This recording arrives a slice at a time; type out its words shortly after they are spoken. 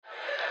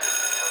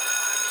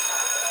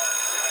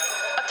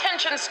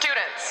Attention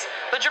students,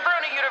 the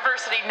Jabroni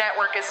University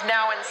Network is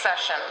now in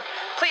session.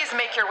 Please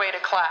make your way to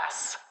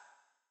class.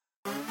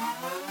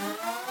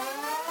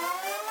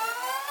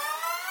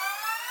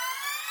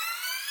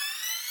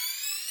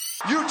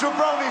 You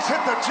jabronis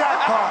hit the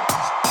jackpot!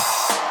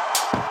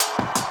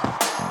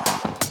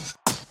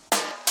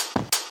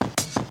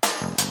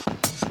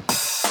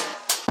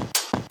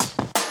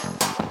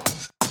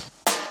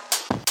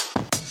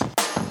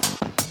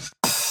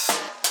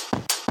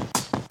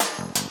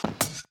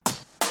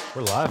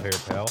 We're live here,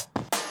 pal.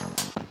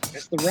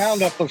 It's the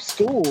roundup of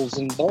schools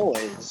and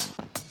boys.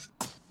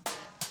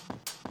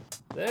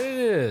 That it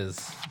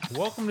is.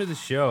 Welcome to the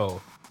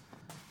show.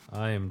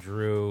 I am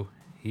Drew.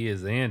 He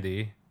is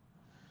Andy.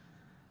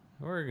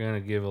 We're going to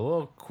give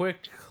a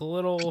quick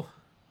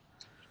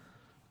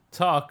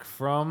talk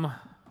from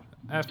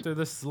after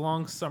this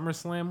long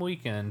SummerSlam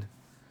weekend.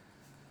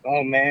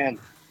 Oh, man.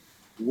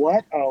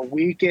 What a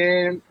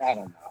weekend. I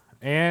don't know.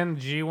 And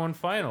G1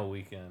 final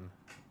weekend.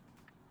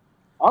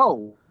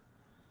 Oh,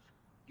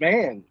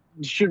 man.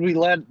 Should we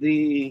let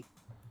the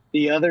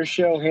other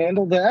show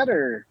handle that,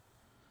 or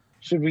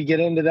should we get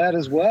into that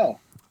as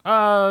well?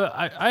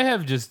 I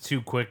have just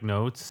two quick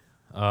notes.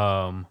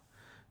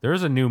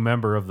 There's a new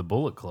member of the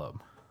Bullet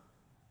Club.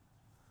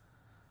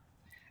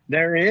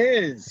 There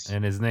is.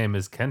 And his name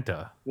is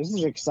Kenta. This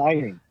is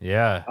exciting.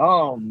 Yeah.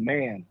 Oh,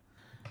 man.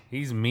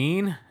 He's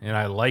mean, and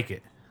I like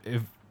it.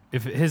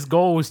 If his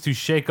goal was to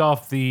shake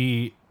off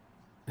the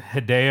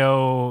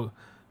Hideo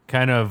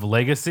kind of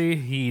legacy,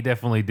 he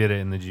definitely did it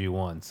in the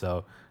G1.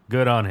 So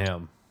good on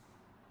him.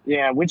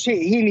 Yeah, which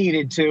he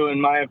needed to,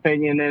 in my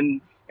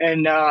opinion.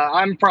 And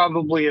I'm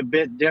probably a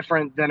bit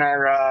different than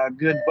our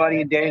good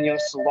buddy Daniel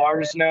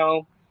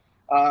Solarzno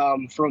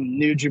from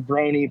New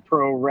Jabroni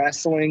Pro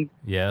Wrestling.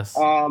 Yes.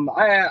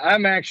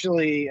 I'm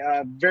actually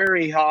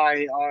very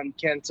high on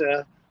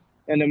Kenta,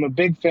 and I'm a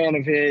big fan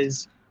of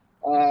his,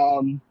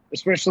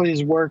 especially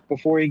his work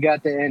before he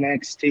got to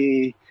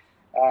NXT.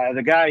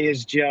 The guy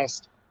is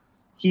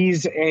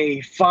he's a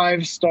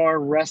 5-star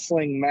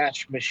wrestling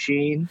match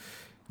machine.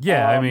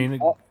 Yeah, I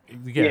mean,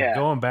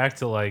 going back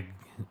to like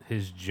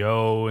his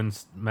Joe and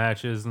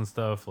matches and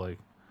stuff, like,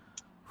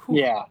 whew.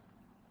 Yeah.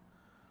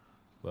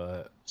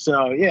 But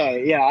so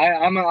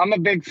I'm a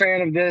big fan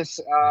of this.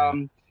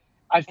 I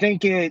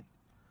think it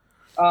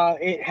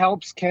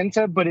helps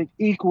Kenta, but it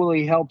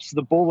equally helps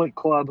the Bullet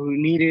Club, who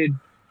needed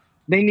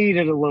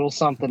a little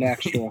something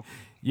extra.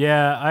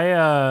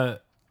 Yeah,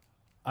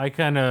 I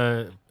kind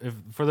of,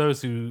 for those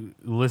who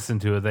listen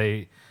to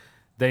it,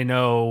 they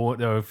know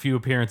a few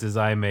appearances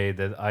I made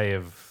that I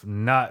have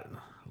not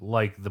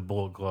liked the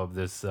Bullet Club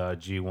this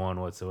G1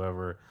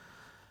 whatsoever.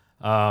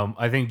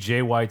 I think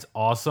Jay White's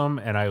awesome,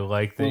 and I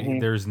like that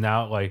there's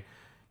now, like,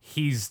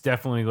 he's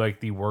definitely like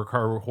the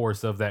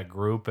workhorse of that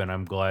group, and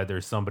I'm glad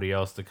there's somebody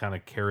else to kind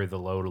of carry the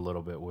load a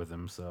little bit with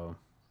him. So,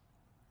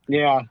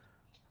 yeah.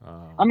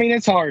 I mean,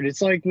 it's hard.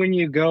 It's like when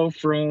you go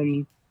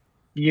from,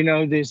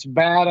 this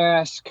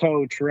badass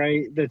coach,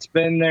 right, that's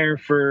been there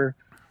for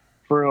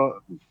a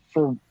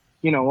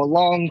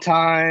long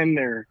time,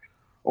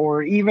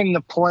 or even the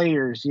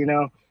players,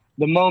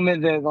 the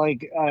moment that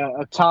like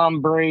a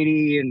Tom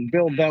Brady and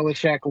Bill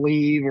Belichick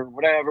leave or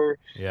whatever,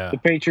 the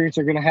Patriots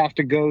are going to have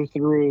to go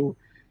through,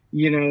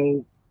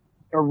 a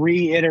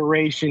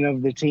reiteration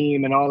of the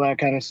team and all that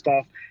kind of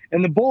stuff.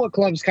 And the Bullet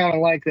Club's kind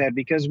of like that,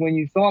 because when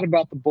you thought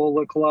about the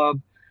Bullet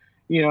Club,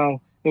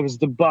 it was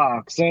the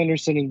Bucks,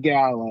 Anderson and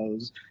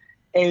Gallows,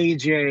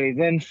 AJ,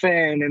 then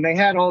Finn, and they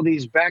had all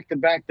these back to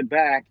back to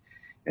back.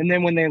 And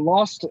then when they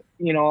lost,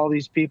 all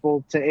these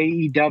people to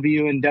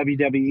AEW and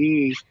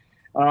WWE,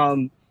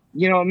 it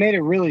made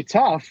it really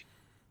tough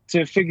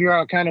to figure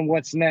out kind of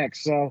what's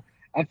next. So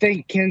I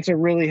think Kenta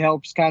really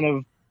helps kind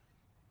of,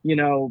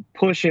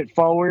 push it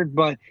forward.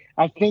 But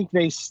I think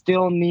they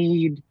still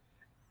need,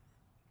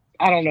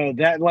 I don't know,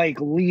 that like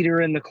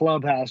leader in the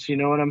clubhouse. You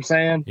know what I'm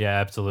saying?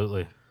 Yeah,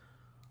 absolutely.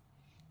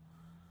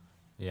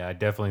 Yeah, I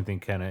definitely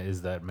think Kenta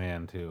is that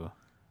man too.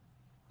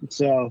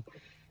 So,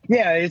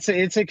 yeah,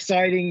 it's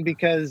exciting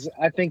because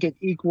I think it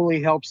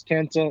equally helps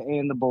Kenta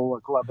and the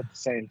Bullet Club at the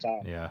same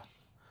time. Yeah.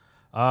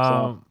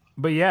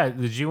 But yeah,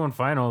 the G1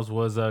 finals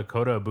was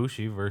Kota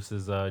Ibushi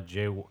versus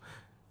Jay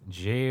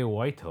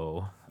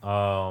Whiteo.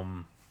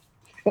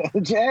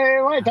 Jay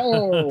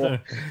Whiteo.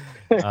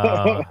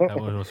 That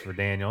one was for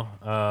Daniel.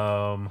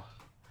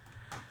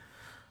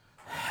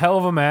 Hell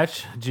of a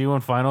match.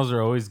 G1 finals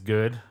are always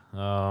good.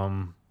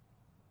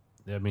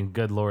 I mean,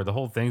 good Lord, the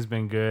whole thing's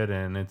been good,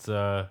 and it's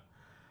I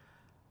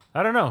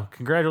don't know.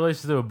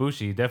 Congratulations to Ibushi.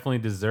 He definitely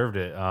deserved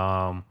it.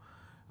 I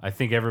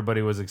think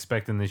everybody was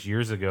expecting this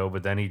years ago,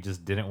 but then he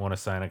just didn't want to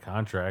sign a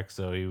contract,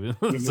 so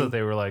so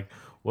they were like,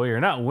 "Well,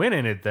 you're not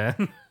winning it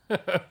then."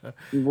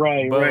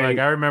 Right. But like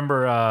I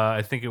remember,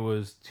 I think it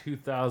was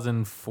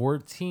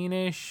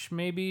 2014-ish,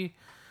 maybe.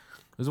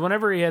 It was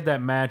whenever he had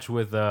that match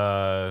with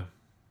Nakamura.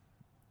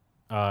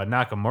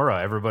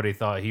 Everybody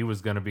thought he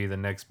was going to be the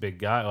next big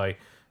guy. Like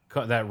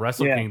that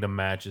Wrestle Kingdom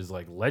match is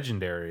like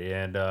legendary,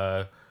 and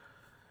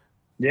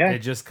it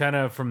just kind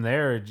of from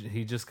there,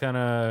 he just kind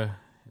of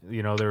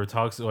there were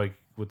talks like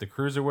with the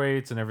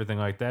cruiserweights and everything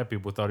like that.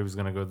 People thought he was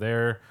going to go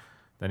there.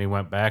 Then he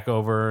went back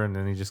over, and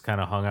then he just kind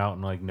of hung out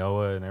in like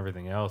Noah and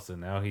everything else.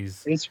 And now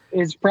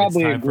it's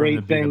probably a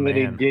great thing that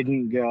he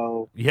didn't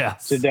go to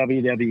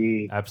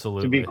WWE.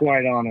 Absolutely. To be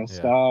quite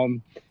honest. Yeah.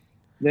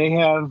 They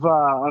have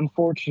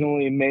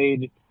unfortunately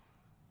made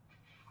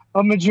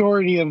a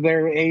majority of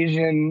their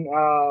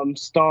Asian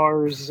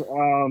stars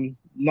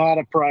not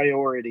a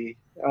priority.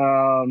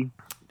 Or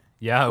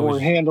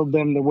handled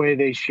them the way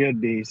they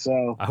should be.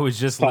 So I was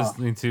just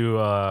listening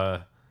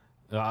to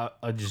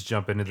I'll just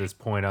jump into this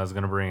point. I was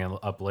going to bring it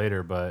up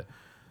later, but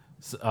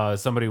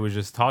somebody was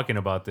just talking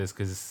about this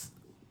because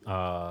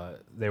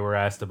they were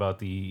asked about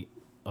the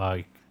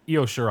Io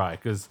Shirai,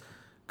 because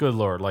good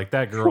Lord, like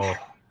that girl,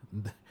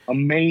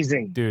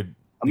 amazing, dude,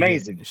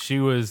 amazing. She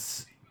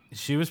was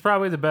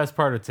probably the best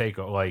part of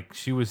Takeover. Like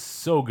she was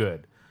so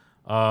good.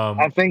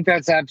 I think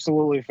that's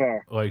absolutely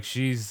fair. Like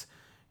she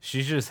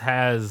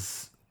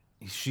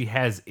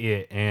has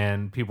it,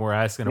 and people were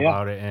asking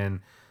about it,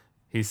 and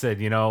he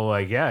said,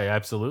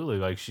 absolutely.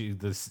 Like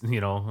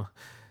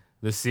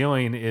the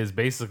ceiling is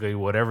basically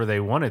whatever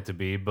they want it to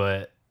be.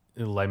 But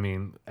I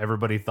mean,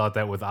 everybody thought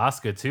that with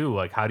Asuka too.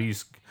 Like, how do you?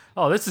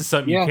 Oh, this is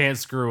something you can't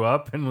screw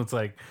up. And it's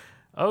like,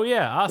 oh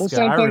yeah, Asuka. Well,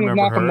 same thing with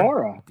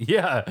Nakamura. Her.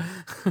 Yeah.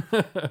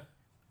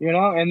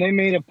 And they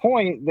made a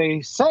point.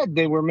 They said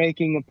they were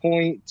making a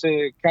point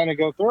to kind of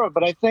go through it.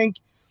 But I think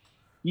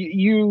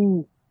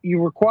you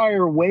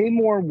require way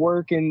more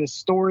work in the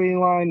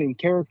storyline and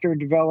character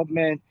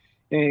development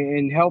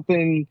and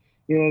helping,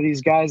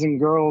 these guys and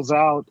girls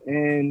out.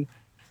 And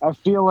I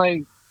feel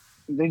like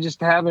they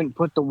just haven't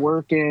put the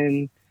work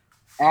in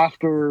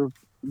after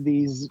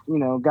these,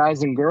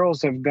 guys and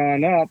girls have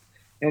gone up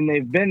and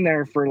they've been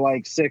there for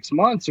like 6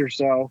 months or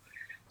so.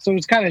 So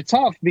it's kind of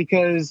tough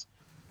because,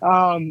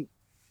 up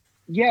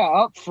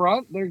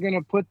front, they're going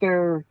to put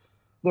their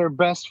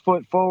best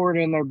foot forward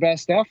and their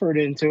best effort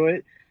into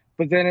it.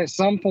 But then at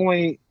some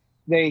point,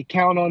 they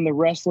count on the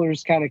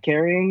wrestlers kind of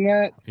carrying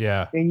that.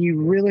 Yeah. And you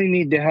really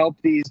need to help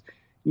these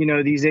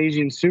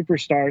Asian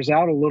superstars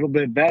out a little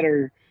bit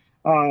better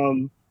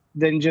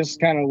than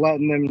just kind of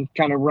letting them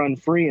kind of run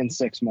free in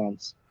 6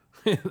 months.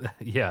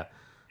 Yeah.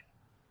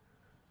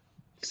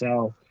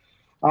 So,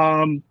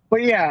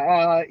 but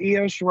yeah,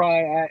 Io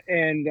Shirai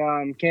and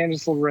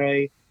Candice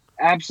LeRae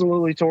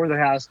absolutely tore the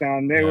house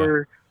down. They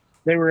were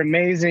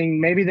amazing.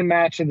 Maybe the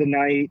match of the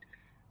night.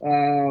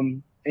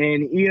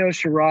 And Io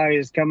Shirai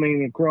is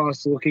coming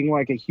across looking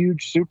like a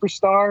huge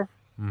superstar.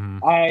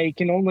 Mm-hmm. I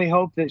can only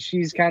hope that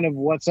she's kind of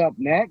what's up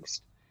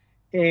next.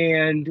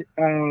 And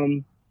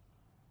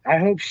I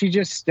hope she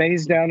just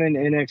stays down in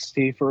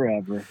NXT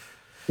forever.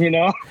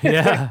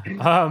 Yeah.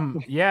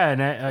 And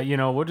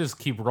we'll just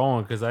keep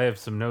rolling because I have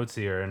some notes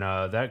here. And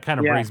that kind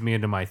of brings me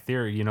into my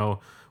theory.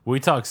 We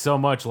talked so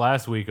much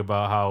last week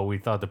about how we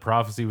thought the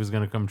prophecy was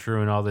going to come true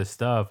and all this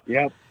stuff.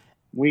 Yep.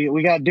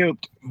 We got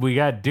duped.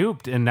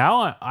 And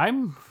now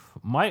I'm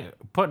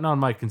putting on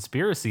my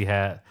conspiracy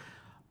hat.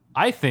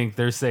 I think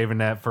they're saving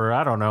that for,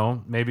 I don't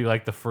know, maybe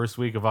like the first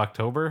week of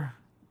October.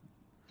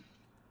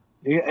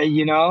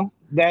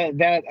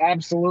 That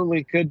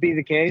absolutely could be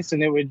the case,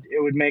 and it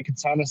would make a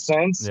ton of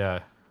sense.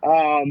 Yeah.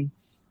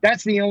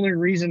 That's the only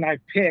reason I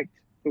picked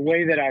the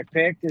way that I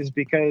picked is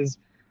because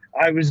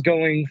I was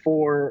going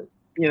for,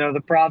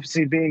 the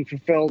prophecy being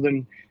fulfilled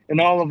and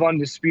all of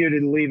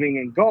Undisputed leaving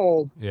in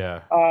gold.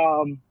 Yeah.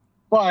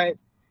 But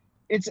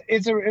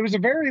it was a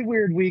very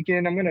weird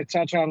weekend. I'm going to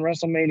touch on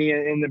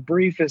WrestleMania in the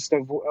briefest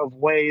of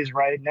ways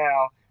right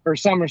now, or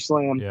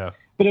SummerSlam. Yeah.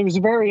 But it was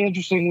a very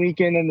interesting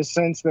weekend in the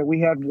sense that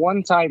we had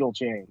one title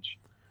change.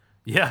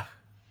 Yeah.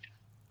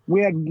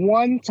 We had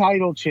one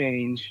title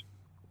change.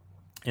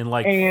 In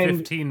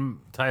 15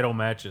 title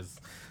matches.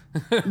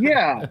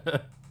 Yeah.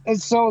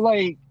 And so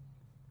I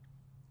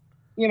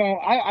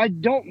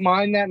don't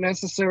mind that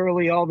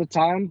necessarily all the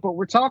time, but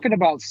we're talking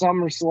about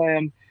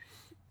SummerSlam.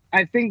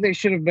 I think they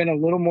should have been a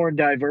little more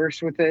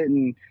diverse with it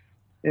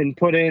and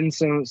put in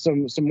some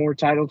more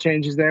title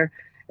changes there.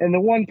 And the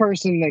one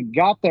person that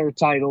got their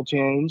title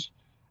change,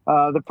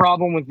 the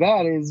problem with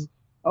that is,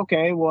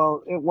 okay,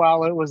 well,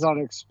 while it was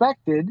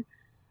unexpected,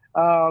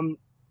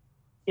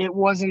 it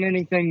wasn't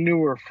anything new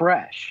or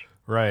fresh.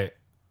 Right.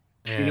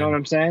 And, you know what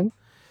I'm saying?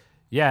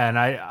 Yeah, and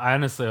I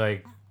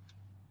honestly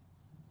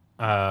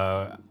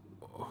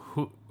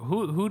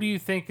who do you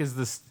think is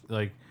this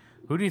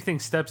who do you think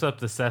steps up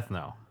to Seth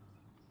now?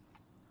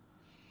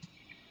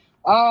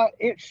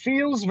 It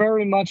feels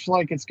very much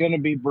like it's going to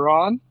be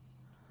Braun.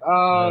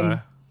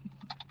 And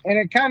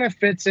it kind of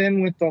fits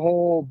in with the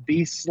whole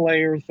Beast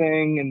Slayer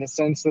thing in the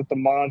sense that the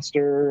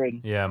monster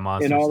and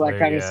Monster and all Slayer, that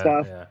kind of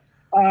stuff. Yeah.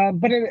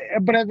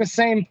 But at the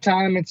same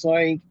time, it's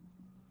like,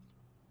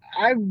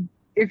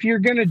 if you're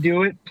gonna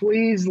do it,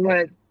 please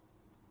let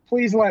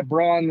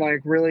Braun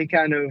really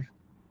kind of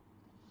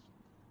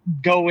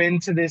go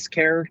into this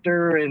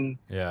character and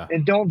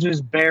don't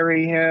just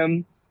bury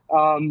him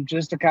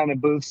just to kind of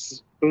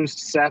boost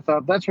Seth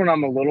up. That's what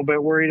I'm a little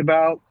bit worried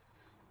about.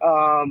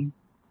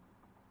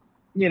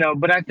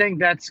 but I think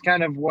that's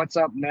kind of what's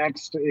up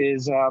next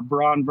is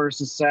Braun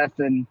versus Seth,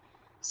 and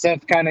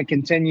Seth kind of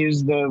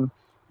continues the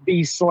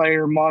Beast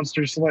Slayer,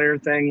 Monster Slayer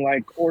thing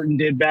like Orton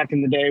did back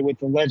in the day with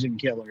the Legend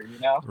Killer,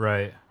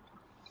 Right.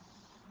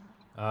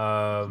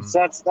 So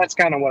that's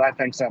kind of what I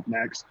think's up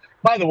next.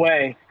 By the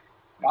way,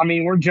 I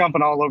mean, we're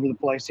jumping all over the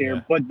place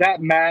here, but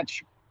that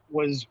match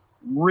was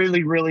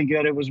really, really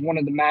good. It was one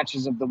of the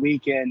matches of the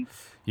weekend.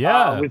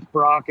 With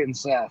Brock and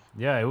Seth.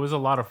 Yeah, it was a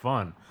lot of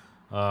fun.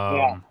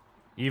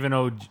 Even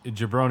though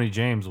Jabroni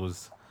James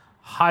was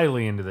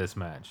highly into this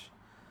match.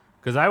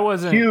 Because I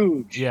wasn't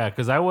huge. Yeah,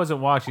 because I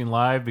wasn't watching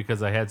live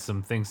because I had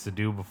some things to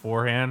do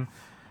beforehand.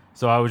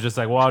 So I was just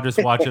like, well, I'll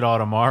just watch it all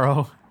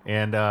tomorrow.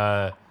 And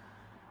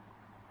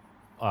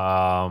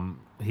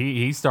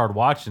he started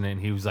watching it and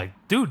he was like,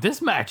 dude,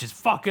 this match is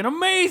fucking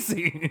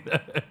amazing.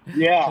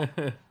 Yeah,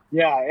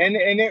 and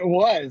it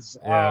was.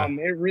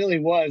 It really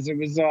was. It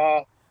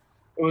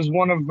was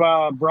one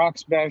of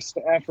Brock's best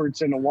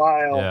efforts in a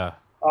while. Yeah.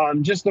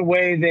 Just the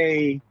way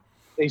they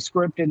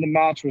scripted the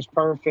match was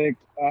perfect.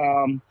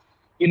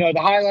 The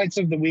highlights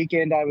of the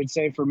weekend, I would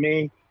say for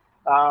me,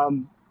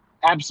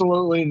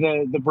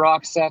 absolutely the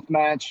Brock Seth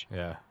match.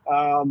 Yeah.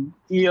 Io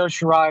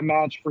Shirai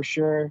match for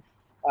sure.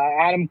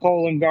 Adam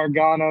Cole and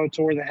Gargano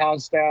tore the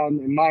house down.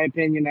 In my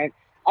opinion,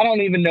 I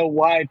don't even know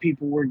why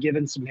people were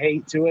giving some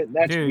hate to it.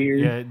 That's weird.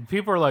 Yeah,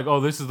 people are like,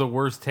 "Oh, this is the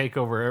worst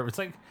takeover ever." It's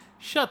like,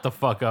 shut the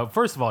fuck up.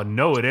 First of all,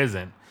 no, it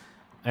isn't.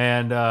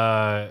 And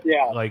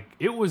like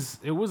it was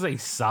a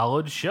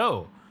solid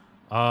show.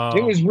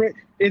 It was.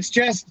 It's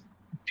just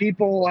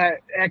people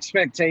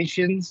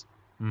expectations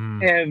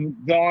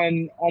have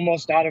gone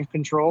almost out of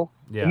control.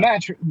 Yeah. The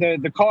match,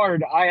 the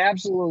card, I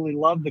absolutely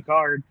loved the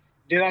card.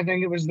 Did I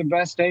think it was the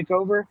best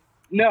takeover?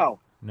 No.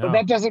 But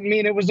that doesn't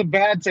mean it was a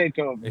bad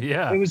takeover.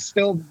 Yeah. It was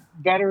still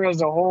better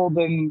as a whole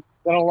than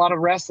a lot of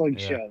wrestling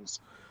shows.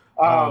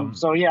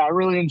 So yeah, I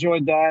really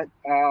enjoyed that.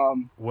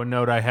 One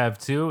note I have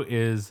too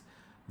is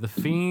The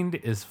Fiend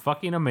is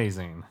fucking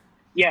amazing.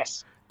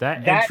 Yes.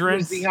 That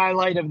entrance was the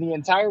highlight of the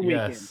entire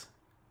weekend. Yes.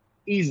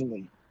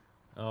 Easily.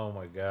 Oh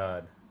my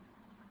god.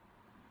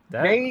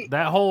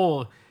 That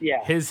whole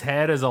his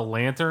head as a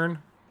lantern.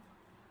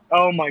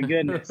 Oh my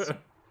goodness.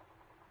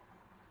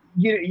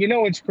 You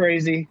know what's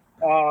crazy?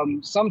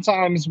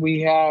 Sometimes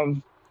we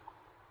have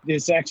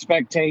this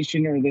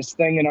expectation or this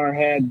thing in our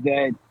head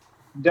that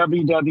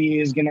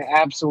WWE is going to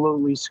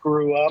absolutely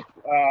screw up.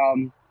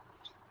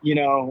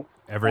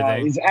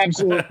 Everything. Is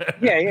absolutely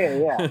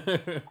yeah.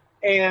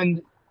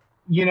 And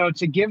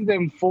to give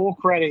them full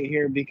credit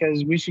here,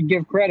 because we should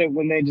give credit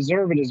when they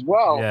deserve it as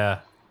well. Yeah.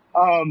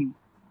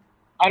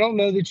 I don't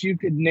know that you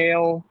could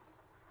nail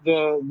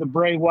the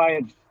Bray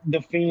Wyatt,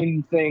 the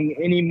Fiend thing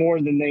any more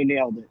than they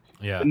nailed it.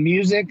 Yeah. The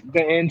music,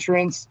 the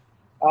entrance,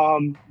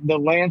 the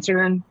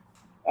lantern,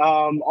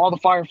 all the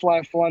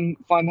Firefly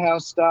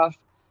Funhouse stuff,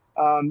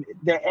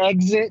 the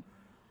exit.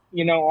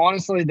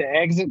 Honestly, the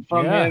exit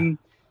from him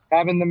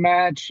having the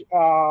match,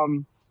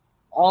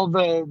 all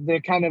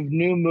the kind of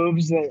new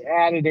moves that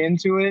added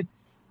into it,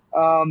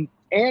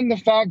 and the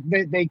fact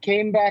that they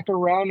came back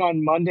around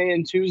on Monday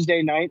and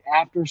Tuesday night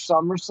after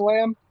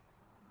SummerSlam,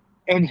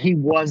 and he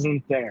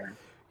wasn't there.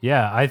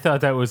 Yeah, I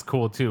thought that was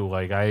cool too.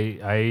 Like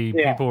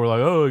people were like,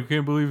 "Oh, I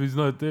can't believe he's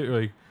not there."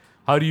 Like,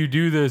 how do you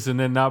do this and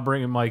then not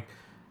bring him? Like,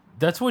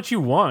 that's what you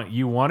want.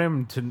 You want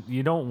him to.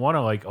 You don't want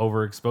to like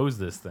overexpose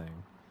this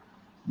thing.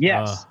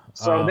 Yes.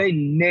 So they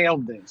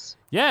nailed this.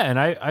 Yeah, and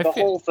I the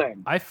feel, whole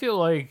thing. I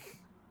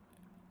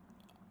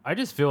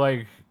just feel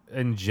like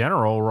in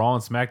general, Raw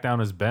and SmackDown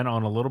has been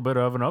on a little bit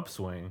of an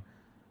upswing.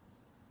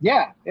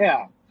 Yeah.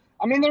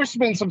 I mean, there's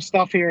been some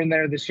stuff here and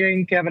there. The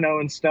Shane Kevin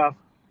Owens stuff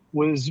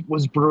was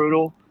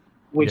brutal,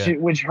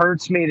 which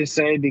hurts me to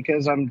say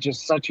because I'm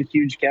just such a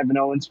huge Kevin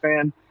Owens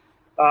fan.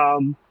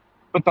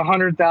 But the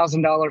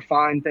 $100,000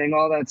 fine thing,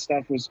 all that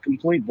stuff was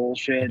complete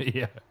bullshit.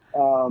 Yeah.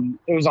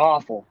 It was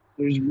awful.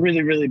 It was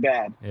really, really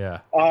bad. Yeah.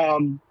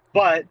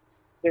 But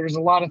there was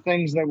a lot of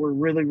things that were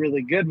really,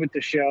 really good with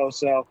the show.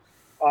 So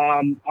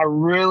I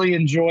really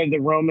enjoyed the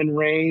Roman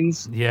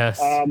Reigns.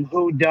 Yes.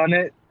 Who done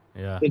it?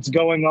 Yeah. That's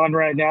going on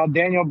right now.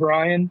 Daniel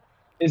Bryan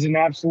is an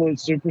absolute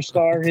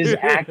superstar. His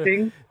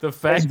acting the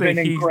fact has that been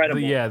incredible.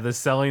 The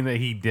selling that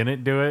he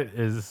didn't do it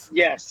is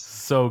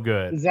so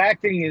good. His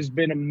acting has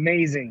been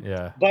amazing.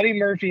 Yeah. Buddy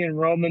Murphy and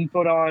Roman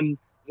put on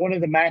one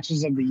of the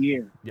matches of the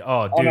year.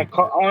 Oh, dude.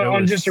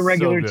 On just a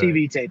regular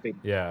TV taping.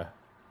 Yeah.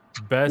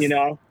 Best,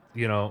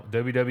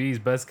 WWE's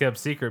best kept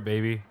secret,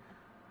 baby.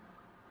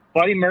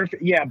 Buddy Murphy.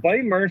 Yeah,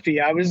 Buddy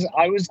Murphy. I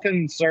was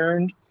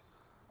concerned.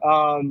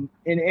 In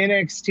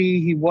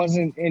NXT, he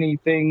wasn't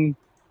anything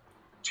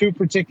too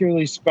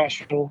particularly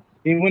special.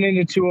 He went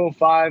into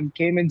 205,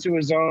 came into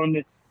his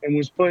own, and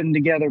was putting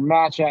together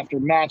match after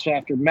match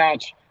after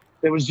match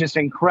that was just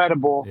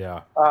incredible.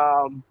 Yeah.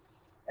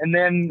 And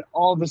then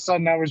all of a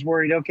sudden I was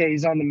worried, okay,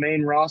 he's on the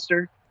main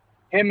roster.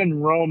 Him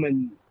and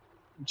Roman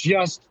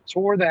just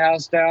tore the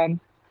house down.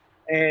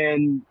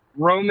 And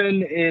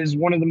Roman is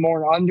one of the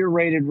more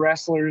underrated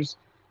wrestlers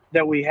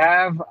that we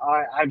have.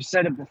 I've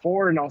said it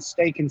before, and I'll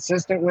stay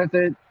consistent with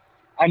it.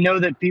 I know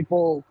that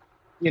people,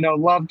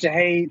 love to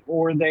hate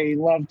or they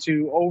love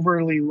to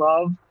overly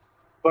love,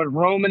 but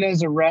Roman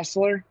as a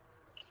wrestler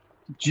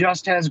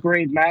just has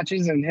great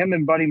matches, and him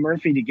and Buddy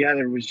Murphy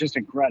together was just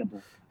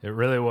incredible. It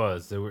really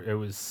was. It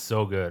was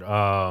so good.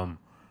 I'm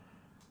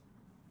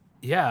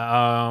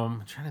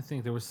trying to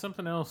think. There was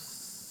something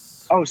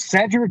else. Oh,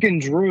 Cedric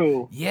and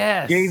Drew.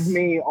 Yes. Gave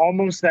me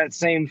almost that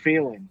same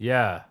feeling.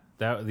 Yeah.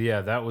 That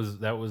was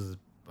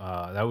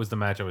the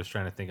match I was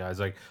trying to think of. I was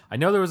like, I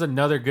know there was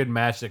another good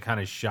match that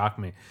kind of shocked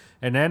me.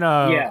 And then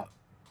the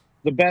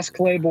best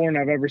Claiborne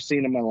I've ever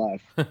seen in my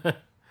life.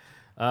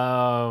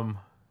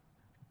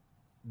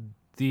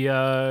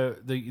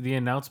 The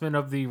announcement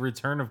of the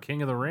return of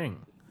King of the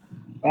Ring.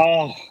 Oh.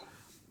 All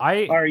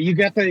right, you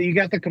got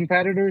the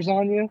competitors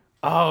on you?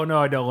 Oh no,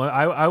 I don't.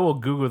 I will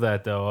Google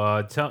that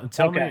though.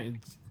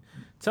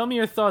 Tell me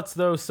your thoughts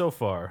though so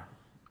far.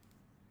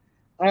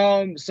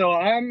 So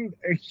I'm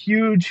a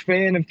huge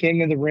fan of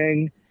King of the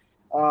Ring.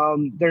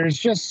 There's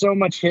just so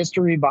much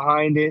history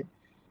behind it.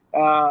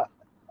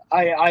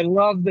 I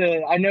love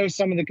I know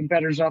some of the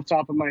competitors off the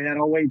top of my head.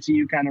 I'll wait till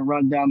you kind of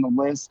run down the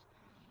list.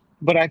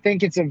 But I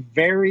think it's a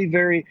very,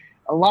 very,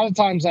 a lot of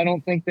times I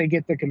don't think they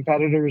get the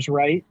competitors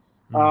right.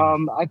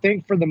 I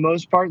think for the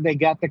most part, they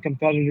got the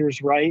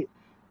competitors right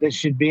that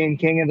should be in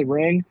King of the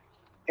Ring.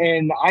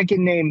 And I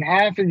can name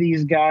half of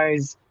these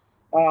guys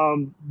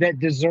that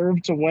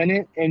deserve to win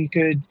it and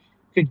could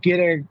get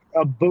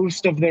a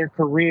boost of their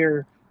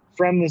career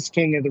from this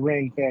King of the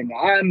Ring thing.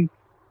 I'm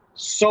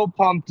so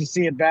pumped to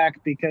see it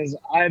back because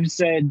I've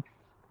said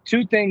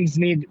three things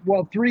need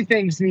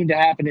to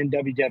happen in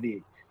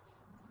WWE.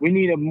 We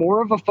need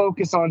more of a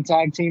focus on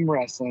tag team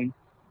wrestling.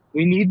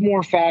 We need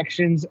more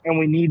factions, and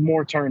we need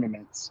more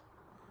tournaments.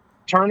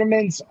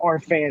 Tournaments are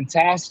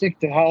fantastic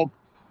to help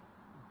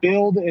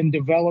build and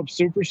develop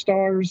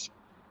superstars,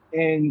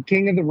 and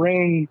King of the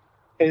Ring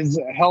has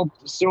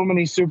helped so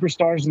many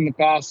superstars in the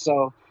past.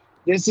 So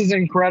this is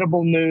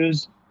incredible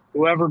news.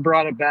 Whoever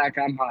brought it back,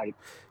 I'm hyped.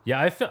 Yeah,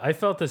 I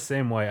felt the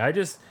same way.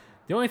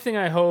 The only thing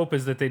I hope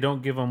is that they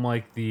don't give them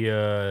like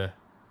the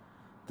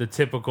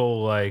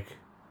typical like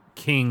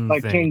King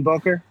like thing. King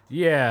Booker.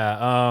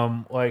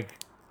 Yeah, like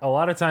a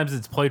lot of times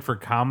it's played for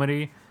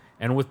comedy,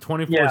 and with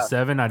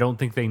 24/7, I don't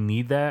think they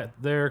need that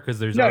there because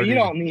there's you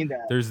don't need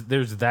that.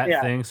 There's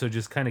that thing, so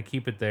just kind of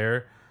keep it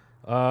there.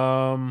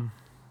 One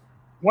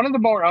of the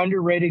more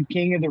underrated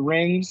King of the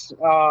Rings,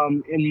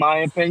 in my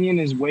opinion,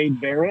 is Wade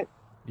Barrett.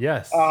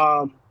 Yes.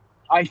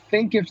 I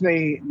think if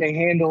they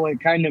handle it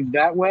kind of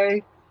that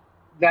way,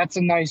 that's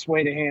a nice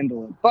way to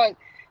handle it. But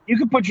you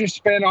can put your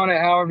spin on it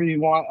however you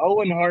want.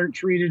 Owen Hart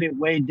treated it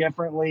way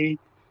differently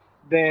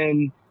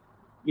than,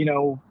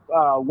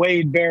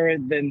 Wade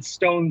Barrett, than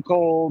Stone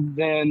Cold,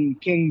 than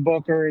King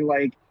Booker.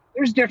 Like,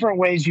 there's different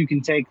ways you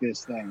can take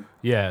this thing.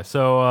 Yeah.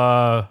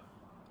 So,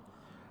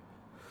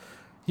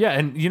 yeah,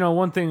 and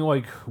one thing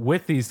like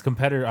with these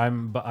competitors,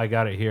 I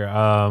got it here.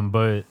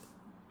 But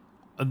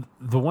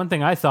the one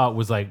thing I thought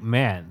was like,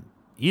 man,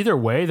 either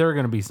way, there are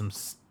going to be some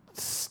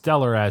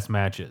stellar ass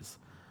matches.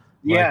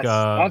 Yes,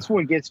 that's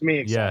what gets me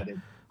excited.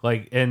 Yeah,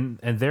 like and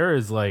there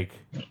is like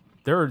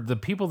there are the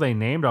people they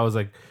named. I was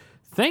like,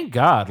 thank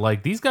God,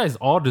 like these guys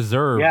all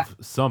deserve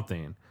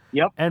something.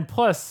 Yep. And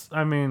plus,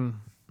 I mean,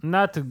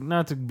 not to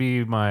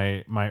be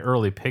my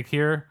early pick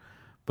here,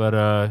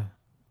 but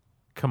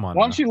come on.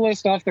 Why don't you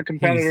list off the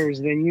competitors,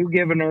 then you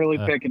give an early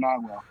pick and I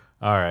will.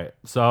 All right.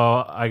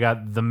 So I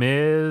got The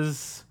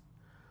Miz.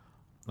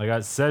 I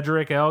got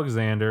Cedric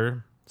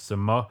Alexander,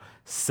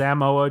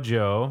 Samoa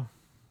Joe,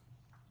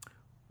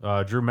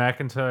 Drew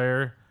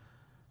McIntyre,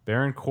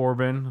 Baron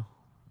Corbin,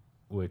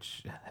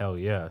 which hell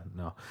yeah,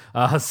 no,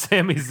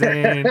 Sami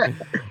Zayn,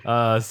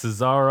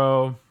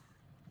 Cesaro,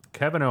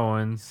 Kevin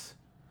Owens.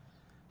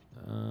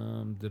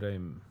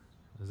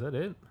 Is that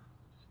it?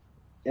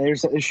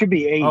 It should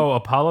be 8. Oh,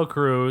 Apollo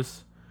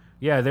Crews.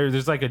 Yeah,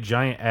 there's like a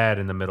giant ad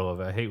in the middle of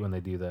it. I hate when they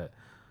do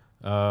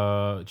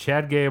that.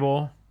 Chad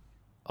Gable,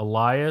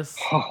 Elias.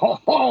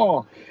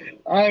 Oh,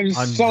 I'm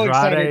Andrade so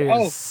excited.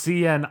 Oh,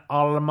 Cien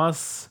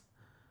Almas.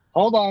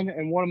 Hold on,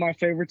 and one of my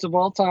favorites of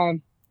all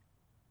time,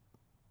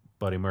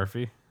 Buddy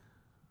Murphy.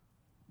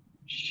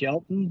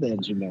 Shelton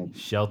Benjamin.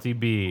 Shelty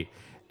B.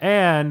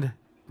 And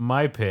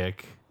my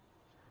pick,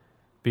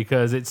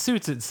 because it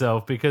suits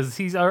itself, because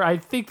I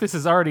think this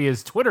is already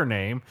his Twitter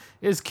name,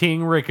 is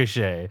King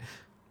Ricochet.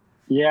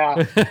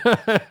 Yeah.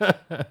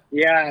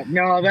 Yeah,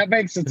 no, that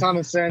makes a ton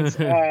of sense.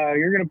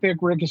 You're going to pick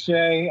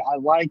Ricochet. I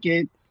like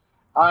it.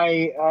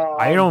 I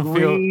don't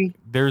agree. feel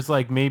there's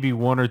like maybe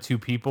one or two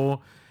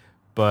people,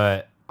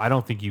 but I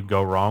don't think you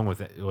go wrong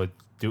with it,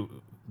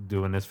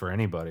 doing this for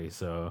anybody.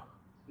 So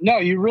no,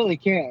 you really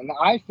can't.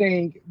 I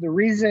think the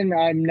reason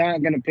I'm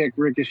not going to pick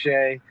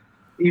Ricochet,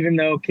 even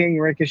though King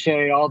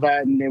Ricochet, all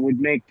that, and it would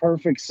make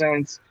perfect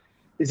sense,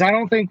 is I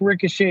don't think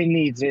Ricochet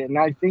needs it. And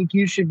I think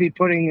you should be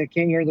putting the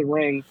King of the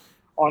Ring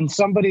on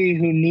somebody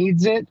who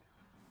needs it,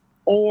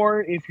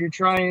 or if you're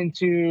trying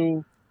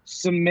to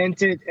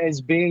cement it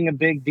as being a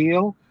big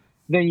deal,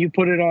 then you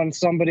put it on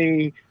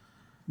somebody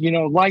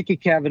like a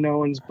Kevin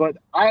Owens, but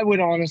I would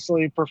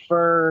honestly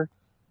prefer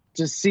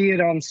to see it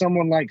on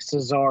someone like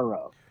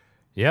Cesaro.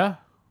 Yeah.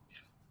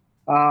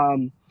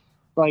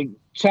 Like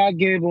Chad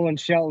Gable and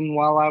Shelton,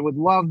 while I would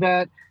love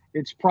that,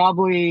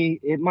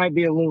 it might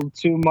be a little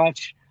too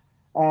much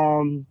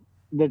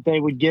that they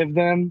would give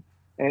them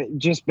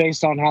just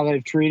based on how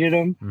they've treated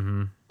him.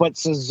 Mm-hmm. But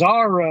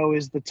Cesaro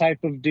is the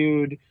type of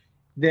dude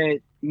that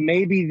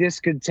maybe this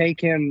could take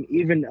him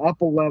even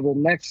up a level,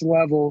 next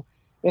level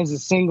as a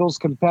singles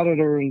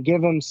competitor and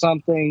give him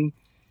something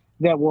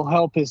that will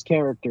help his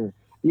character.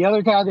 The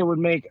other guy that would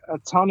make a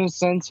ton of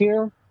sense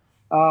here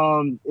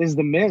is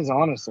The Miz,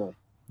 honestly.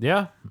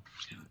 Yeah.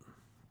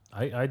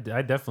 I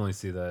definitely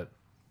see that.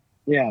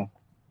 Yeah.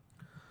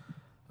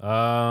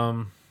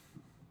 But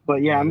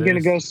yeah, I'm going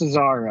to go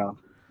Cesaro.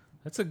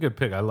 That's a good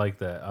pick. I like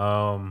that.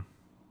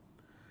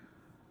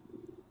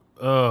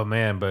 Oh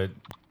man, but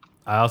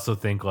I also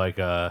think like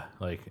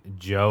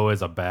Joe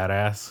is a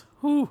badass.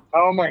 Whew.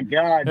 Oh my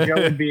God, Joe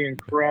would be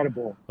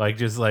incredible. But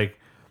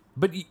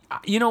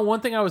one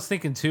thing I was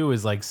thinking too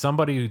is like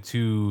somebody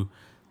to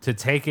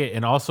take it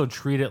and also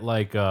treat it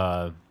like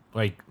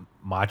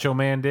Macho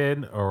Man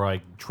did, or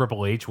like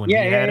Triple H when he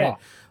had it.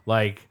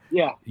 Like,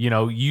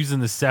 using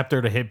the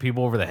scepter to hit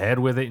people over the head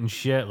with it and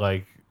shit.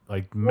 Like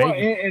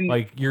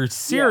you're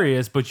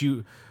serious, but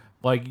you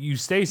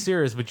stay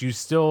serious, but you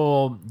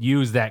still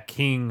use that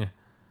king,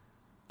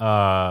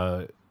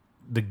 the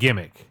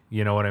gimmick.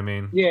 You know what I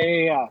mean?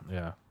 Yeah.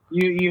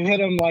 You hit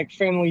him like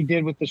Finley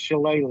did with the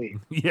shillelagh.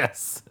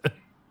 Yes.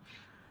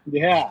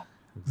 Yeah.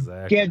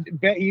 Exactly.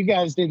 Bet you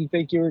guys didn't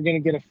think you were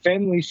going to get a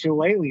Finley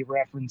shillelagh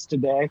reference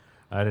today.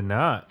 I did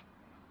not.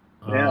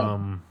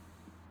 Yeah.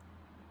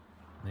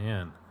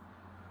 Man.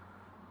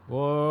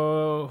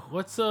 Well,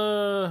 let's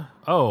I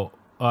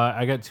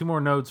got two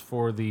more notes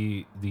for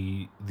the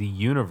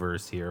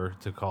universe here,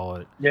 to call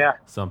it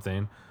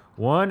something.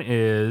 One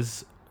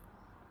is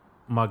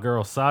my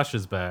girl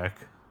Sasha's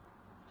back.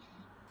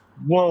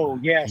 Whoa,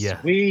 yes. Yeah.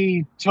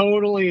 We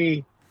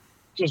totally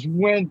just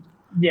went.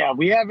 Yeah,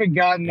 we haven't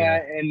gotten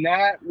that, and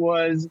that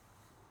was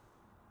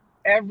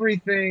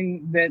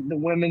everything that the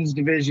women's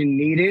division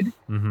needed.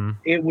 Mm-hmm.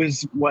 It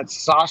was what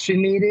Sasha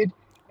needed,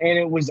 and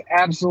it was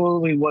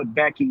absolutely what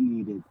Becky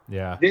needed.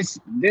 Yeah.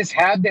 This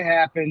had to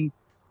happen.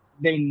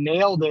 They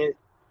nailed it.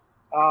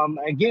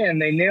 Again,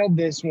 they nailed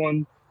this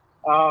one.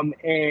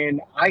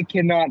 And I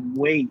cannot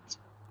wait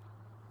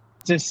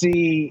to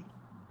see.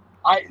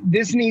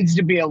 This needs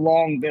to be a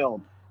long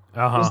build.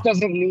 Uh-huh. This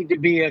doesn't need to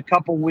be a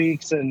couple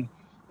weeks and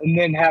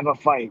then have a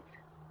fight.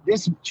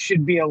 This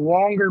should be a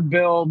longer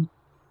build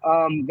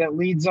that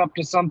leads up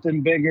to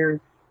something bigger.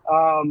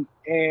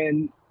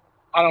 And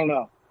I don't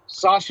know.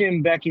 Sasha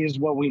and Becky is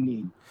what we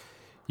need.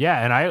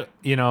 Yeah, and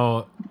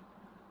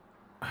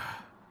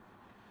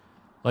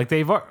like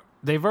they've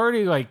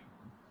already like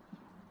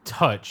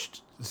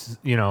touched,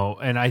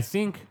 and I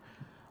think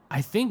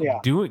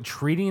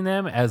treating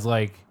them as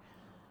like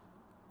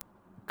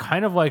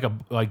kind of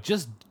like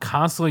just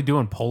constantly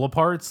doing pull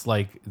aparts,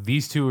 like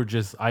these two are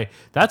just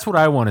that's what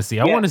I want to see.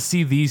 I want to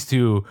see these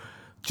two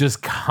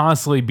just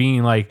constantly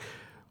being like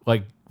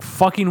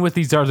fucking with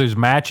these other's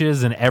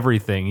matches and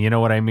everything. You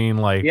know what I mean?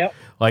 Like,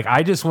 like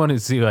I just want to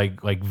see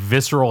like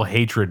visceral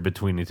hatred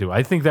between the two.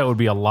 I think that would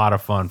be a lot of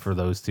fun for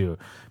those two,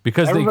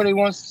 because everybody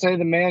wants to say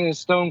the man is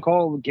Stone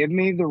Cold. Give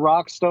me the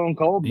Rock Stone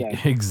Cold then.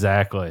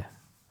 Exactly.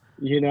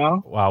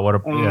 Wow, what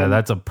a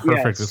that's a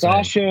perfect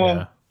Sasha.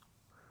 Yeah.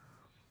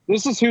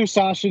 This is who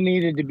Sasha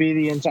needed to be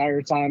the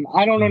entire time.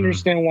 I don't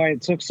understand why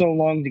it took so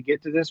long to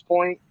get to this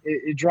point.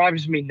 It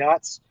drives me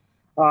nuts.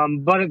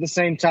 But at the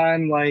same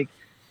time, like,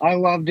 I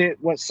loved it.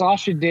 What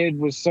Sasha did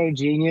was so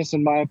genius,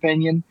 in my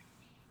opinion.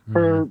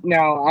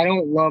 Now, I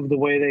don't love the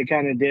way they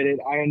kind of did it.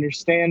 I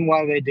understand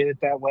why they did it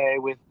that way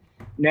with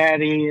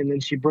Natty, and then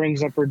she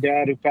brings up her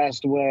dad who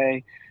passed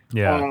away.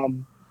 Yeah.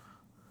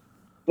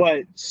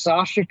 But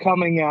Sasha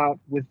coming out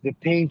with the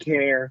pink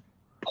hair,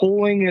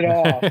 pulling it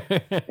off,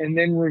 and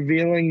then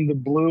revealing the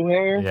blue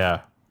hair.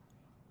 Yeah.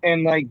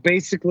 And like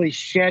basically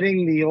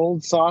shedding the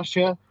old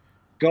Sasha,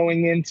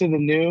 going into the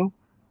new.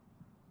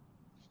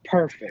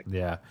 Perfect.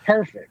 Yeah.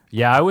 Perfect.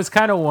 Yeah, I was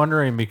kind of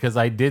wondering, because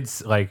I did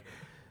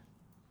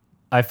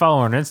I follow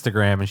her on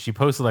Instagram, and she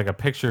posted like a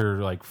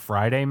picture like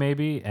Friday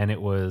maybe, and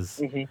it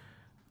was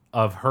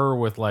of her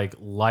with like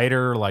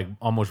lighter, like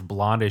almost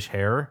blondish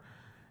hair,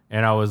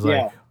 and I was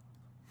like,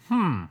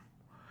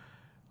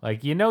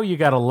 like, you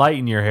got to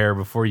lighten your hair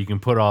before you can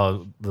put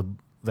all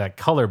that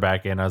color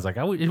back in. I was like,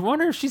 I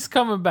wonder if she's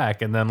coming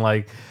back, and then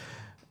like,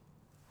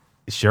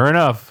 sure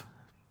enough,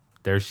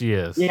 there she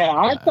is. Yeah,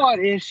 I thought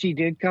if she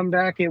did come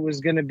back, it was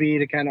going to be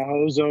to kind of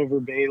hose over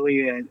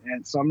Bayley at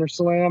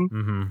SummerSlam.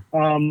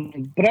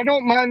 Mm-hmm. But I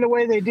don't mind the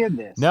way they did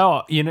this.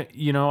 No,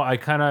 I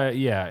kind of,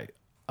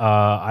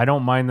 I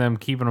don't mind them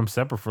keeping them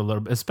separate for a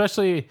little bit,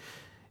 especially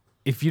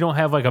if you don't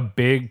have like a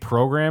big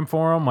program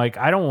for them. Like,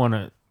 I don't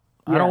want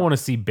to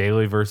see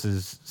Bayley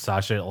versus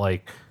Sasha at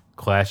like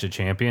Clash of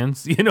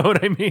Champions. You know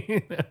what I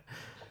mean?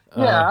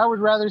 I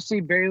would rather see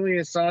Bayley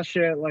and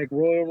Sasha at like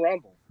Royal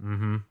Rumble.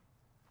 Mm-hmm.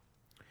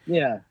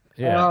 Yeah.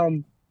 Yeah.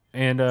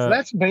 So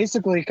that's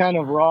basically kind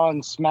of Raw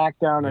and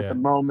SmackDown at the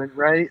moment,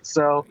 right?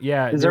 So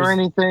is there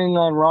anything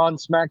on Raw and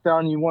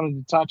SmackDown you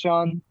wanted to touch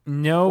on?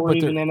 No, or but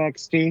even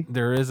NXT?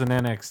 There is an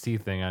NXT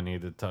thing I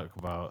need to talk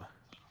about.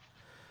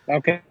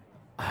 Okay.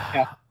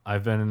 Yeah.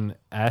 I've been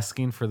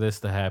asking for this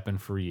to happen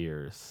for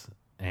years,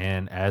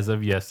 and as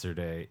of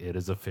yesterday, it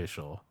is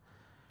official.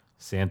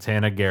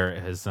 Santana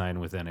Garrett has signed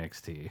with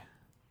NXT.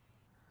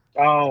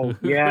 Oh,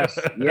 yes,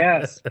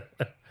 yes.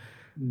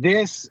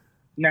 This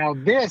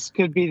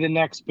could be the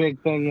next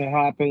big thing that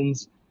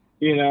happens,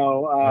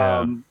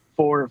 for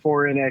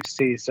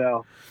NXT.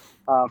 So,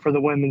 for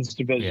the women's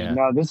division.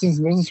 No, this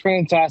is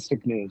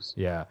fantastic news.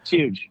 Yeah, it's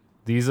huge.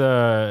 These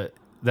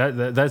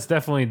that's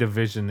definitely a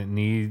division that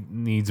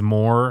needs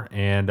more,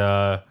 and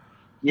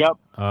yep.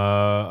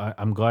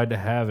 I'm glad to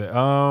have it.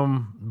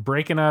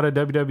 Breaking out of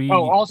WWE.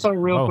 Oh, also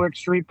real quick,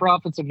 Street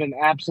Profits have been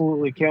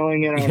absolutely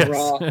killing it on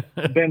Raw.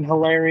 Been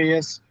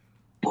hilarious.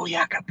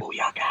 Booyaka,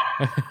 booyaka.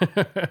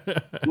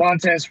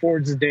 Montez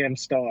Ford's a damn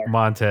star.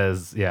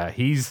 Montez, yeah,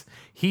 he's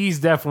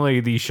definitely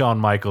the Shawn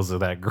Michaels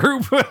of that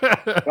group.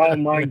 Oh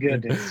my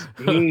goodness,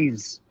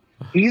 he's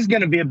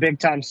going to be a big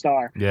time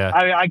star. Yeah,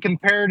 I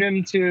compared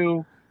him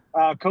to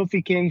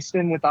Kofi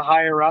Kingston with a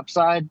higher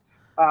upside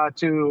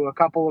to a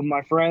couple of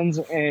my friends,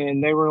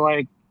 and they were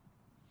like,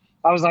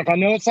 I was like, I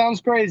know it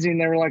sounds crazy, and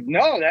they were like,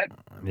 no,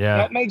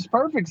 that makes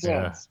perfect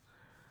sense.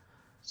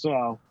 Yeah.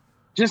 So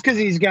just because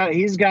he's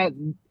got.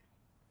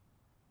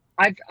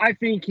 I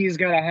think he's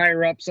got a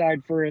higher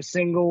upside for a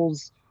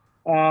singles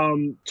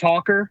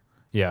talker.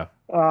 Yeah.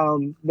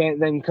 Than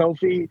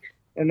Kofi,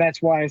 and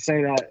that's why I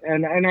say that.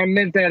 And I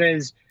meant that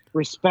as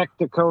respect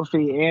to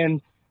Kofi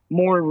and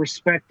more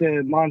respect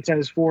to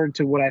Montez Ford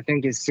to what I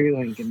think his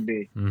ceiling can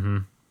be. Mm-hmm.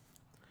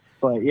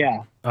 But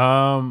yeah.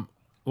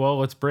 Well,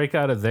 let's break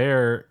out of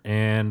there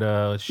and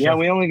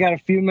we only got a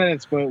few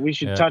minutes, but we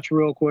should touch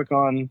real quick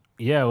on.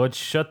 Yeah, let's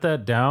shut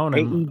that down.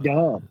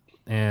 AEW.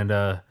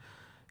 And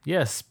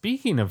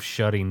speaking of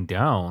shutting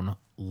down,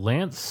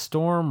 Lance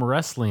Storm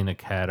Wrestling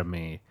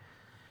Academy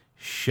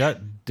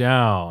shut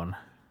down.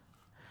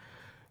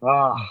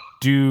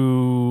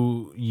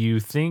 Do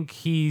you think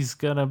he's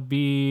gonna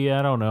be,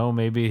 I don't know,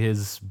 maybe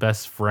his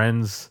best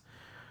friend's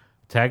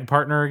tag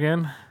partner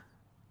again?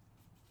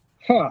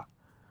 Huh.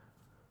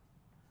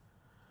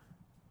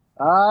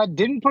 I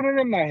didn't put it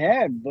in my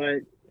head,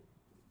 but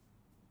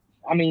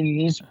I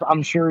mean,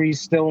 I'm sure he's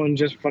still in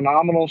just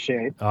phenomenal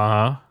shape.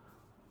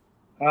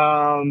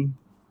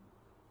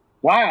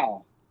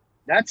 Wow,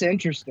 that's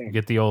interesting.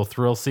 Get the old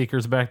Thrill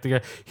Seekers back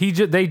together.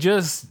 They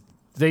just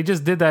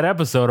did that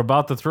episode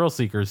about the Thrill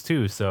Seekers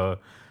too, so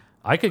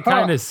I could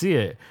kind of see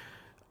it.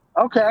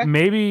 Okay,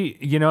 maybe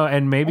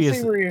maybe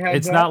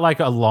it's not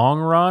like a long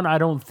run, I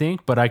don't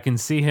think, but I can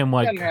see him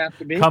like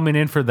coming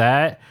in for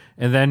that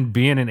and then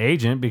being an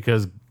agent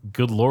because,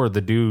 good Lord,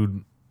 the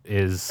dude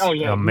is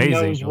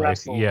amazing. He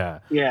knows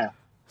yeah.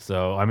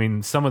 So I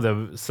mean, some of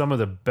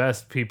the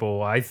best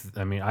people I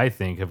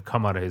think have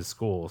come out of his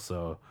school.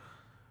 So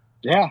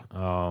yeah,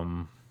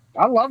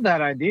 I love that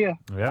idea.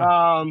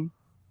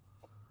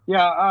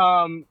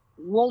 Yeah,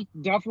 we'll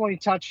definitely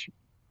touch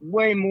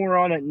way more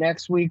on it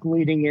next week,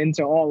 leading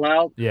into All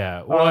Out.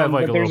 Yeah, we'll have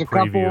like a little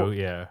preview.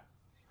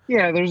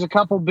 Yeah, there's a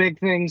couple big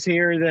things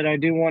here that I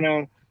do want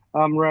to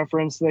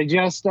reference. They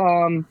just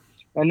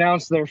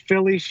announced their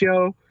Philly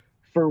show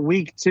for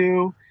week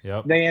 2.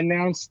 Yep. They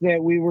announced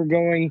that we were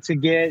going to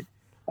get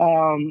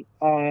a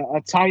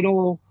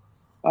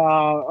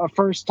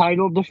first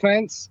title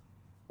defense.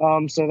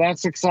 So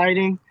that's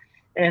exciting.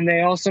 And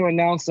they also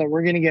announced that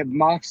we're going to get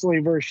Moxley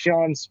versus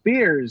Shawn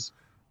Spears,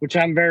 which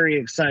I'm very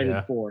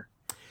excited for.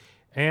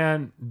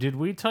 And did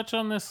we touch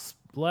on this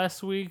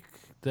last week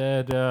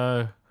that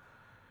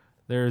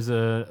there's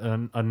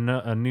a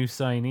new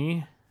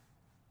signee?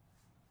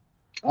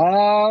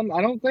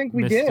 I don't think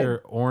we did. Mr.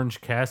 Orange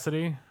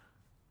Cassidy?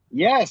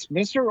 Yes,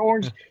 Mr.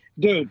 Orange.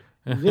 Dude,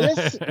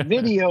 this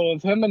video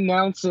of him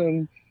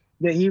announcing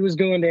that he was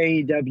going to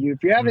AEW,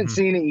 if you haven't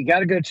seen it, you got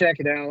to go check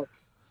it out.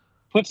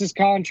 Puts his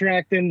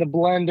contract in the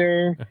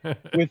blender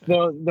with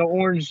the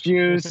orange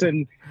juice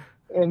and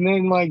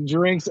then like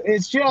drinks.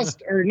 It's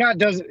just,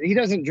 he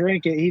doesn't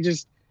drink it.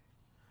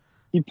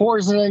 He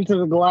pours it into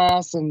the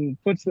glass and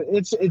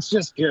it's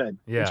just good.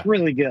 Yeah. It's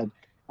really good.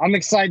 I'm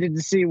excited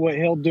to see what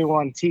he'll do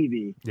on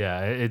TV.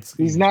 Yeah,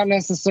 he's not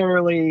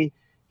necessarily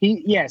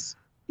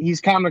he's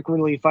comic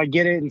relief. I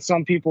get it, and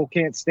some people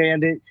can't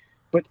stand it,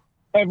 but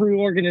every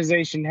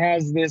organization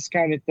has this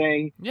kind of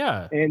thing.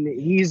 Yeah. And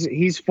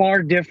he's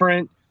far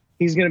different.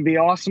 He's going to be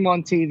awesome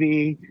on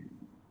TV.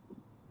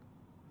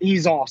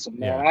 He's awesome,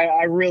 man. Yeah.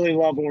 I really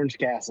love Orange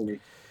Cassidy.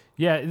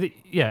 Yeah,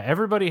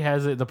 everybody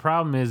has it. The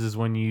problem is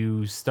when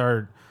you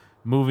start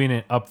moving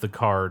it up the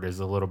card is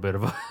a little bit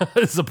of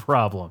a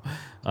problem.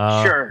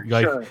 Sure.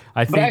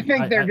 I think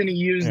they're going to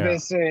use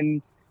this,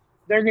 and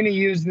they're going to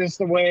use this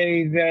the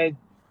way that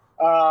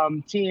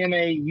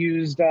TNA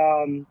used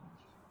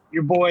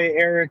your boy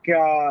Eric.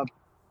 You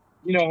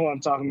know who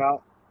I'm talking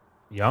about?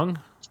 Young.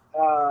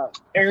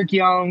 Eric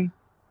Young,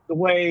 the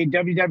way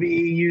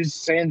WWE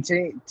used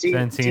Santino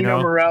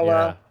Marella.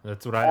 Yeah,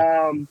 that's what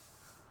I.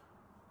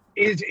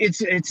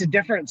 It's a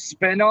different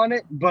spin on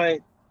it,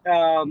 but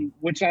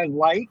which I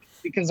like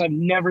because I've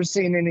never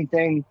seen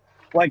anything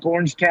like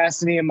Orange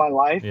Cassidy in my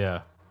life.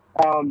 Yeah.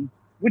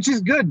 Which is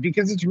good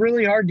because it's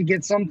really hard to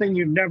get something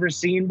you've never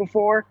seen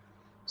before.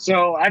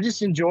 So I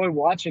just enjoy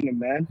watching him,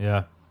 man.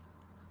 Yeah.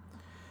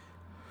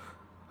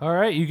 All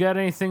right, you got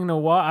anything to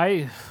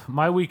watch?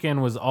 My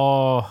weekend was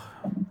all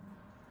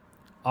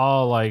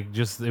like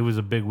just it was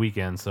a big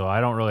weekend, so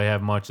I don't really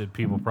have much that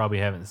people probably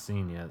haven't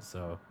seen yet.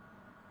 So.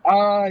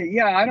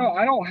 Yeah, I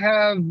don't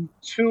have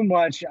too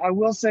much. I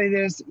will say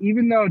this,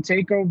 even though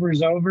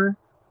TakeOver's over,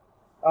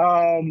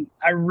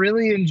 I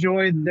really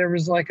enjoyed. There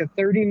was like a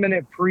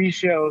 30-minute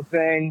pre-show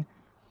thing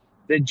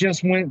that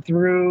just went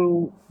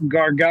through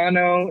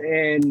Gargano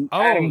and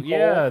Adam Cole.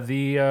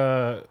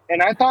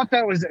 And I thought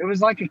it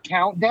was like a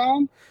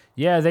countdown.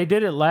 Yeah, they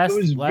did it last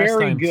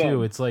time good.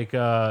 too. It's like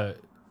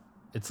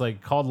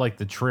called like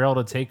the Trail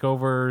to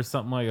Takeover or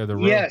something like, or the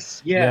road.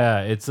 Yes,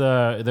 yeah. It's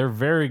they're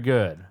very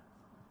good.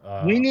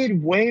 We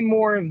need way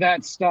more of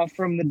that stuff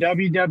from the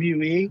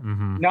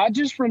WWE, not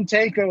just from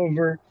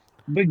TakeOver,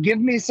 but give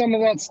me some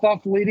of that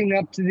stuff leading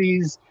up to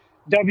these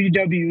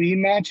WWE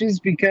matches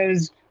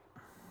because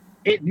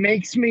it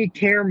makes me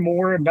care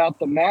more about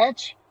the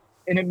match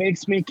and it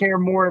makes me care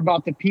more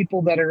about the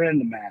people that are in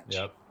the match.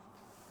 Yep.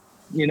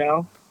 You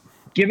know,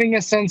 giving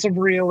a sense of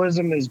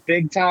realism is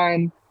big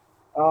time.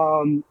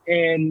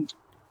 And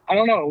I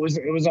don't know,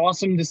 it was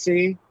awesome to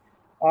see.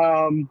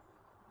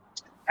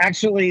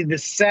 Actually, the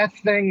Seth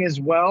thing as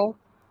well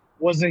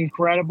was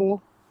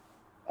incredible.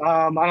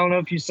 I don't know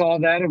if you saw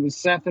that. It was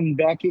Seth and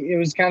Becky. It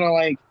was kind of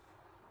like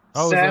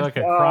Seth, was it like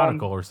a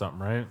chronicle or something,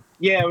 right?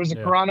 Yeah, it was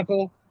a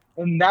chronicle,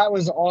 and that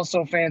was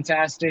also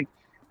fantastic.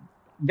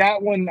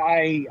 That one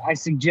I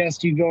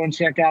suggest you go and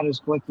check out as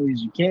quickly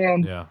as you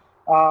can. Yeah.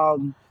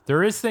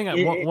 There is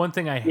one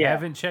thing I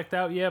haven't checked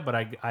out yet, but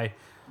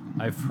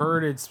I've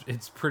heard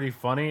it's pretty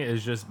funny.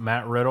 Is just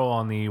Matt Riddle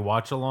on the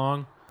watch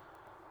along.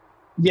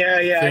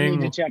 Yeah, I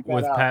need to check that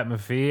with out. Pat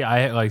McAfee.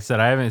 I said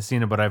I haven't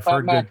seen it, but I've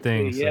heard good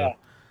things. Yeah,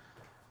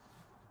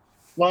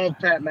 so. Love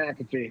Pat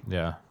McAfee.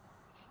 Yeah.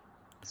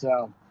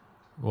 So,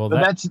 well,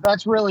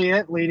 that's really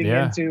it. Leading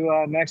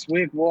into next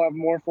week, we'll have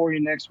more for you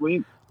next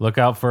week. Look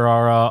out for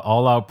our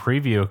all-out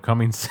preview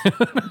coming soon.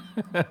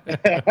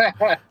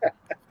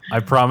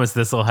 I promise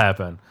this will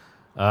happen.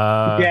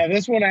 Yeah,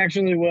 this one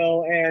actually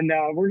will, and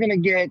we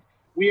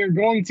are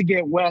going to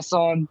get Wes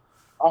on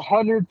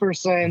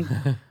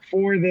 100%.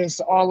 For this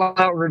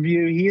all-out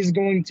review. He is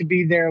going to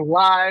be there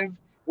live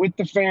with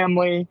the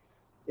family.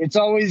 It's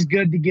always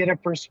good to get a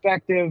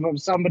perspective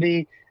of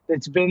somebody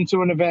that's been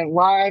to an event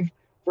live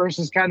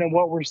versus kind of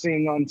what we're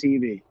seeing on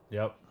TV.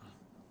 Yep.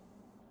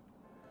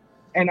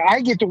 And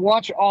I get to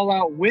watch All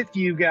Out with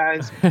you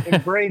guys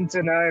in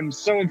Bradenton. I am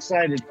so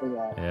excited for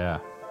that. Yeah.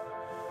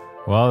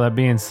 Well, that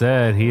being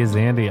said, he is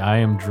Andy, I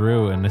am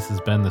Drew, and this has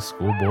been the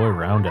Schoolboy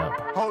Roundup.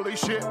 Holy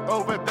shit,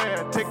 over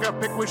there, take a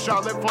pic with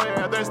Charlotte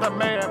Flair. There's the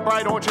man,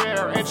 bright orange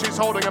hair, and she's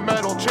holding a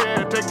metal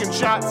chair, taking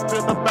shots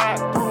to the back,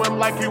 threw him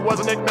like he was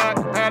a knick-knack,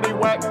 Patty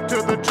whack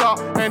to the jaw,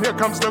 and here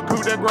comes the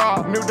coup de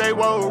grace. New Day,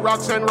 whoa,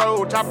 rocks and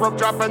roll, top rope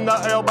dropping the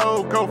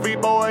elbow,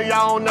 Kofi boy,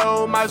 y'all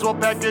know, might as well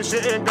pack your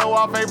shit and go.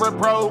 Our favorite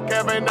pro,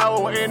 Kevin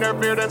O,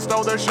 interfered and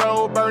stole the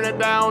show, burn it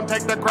down,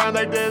 take the crown,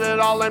 they did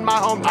it all in my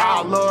hometown.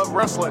 I love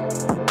wrestling.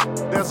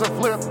 There's a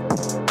flip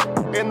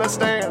in the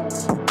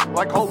stands,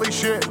 like holy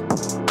shit.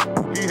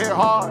 He hit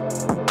hard,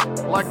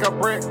 like a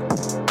brick.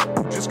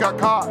 Just got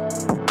caught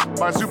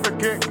by super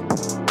kick.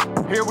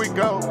 Here we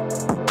go,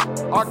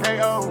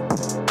 RKO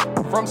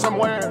from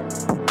somewhere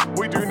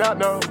we do not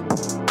know.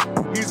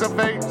 He's a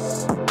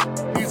face,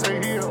 he's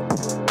a heel.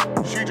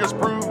 She just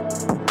proved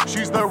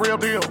she's the real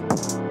deal.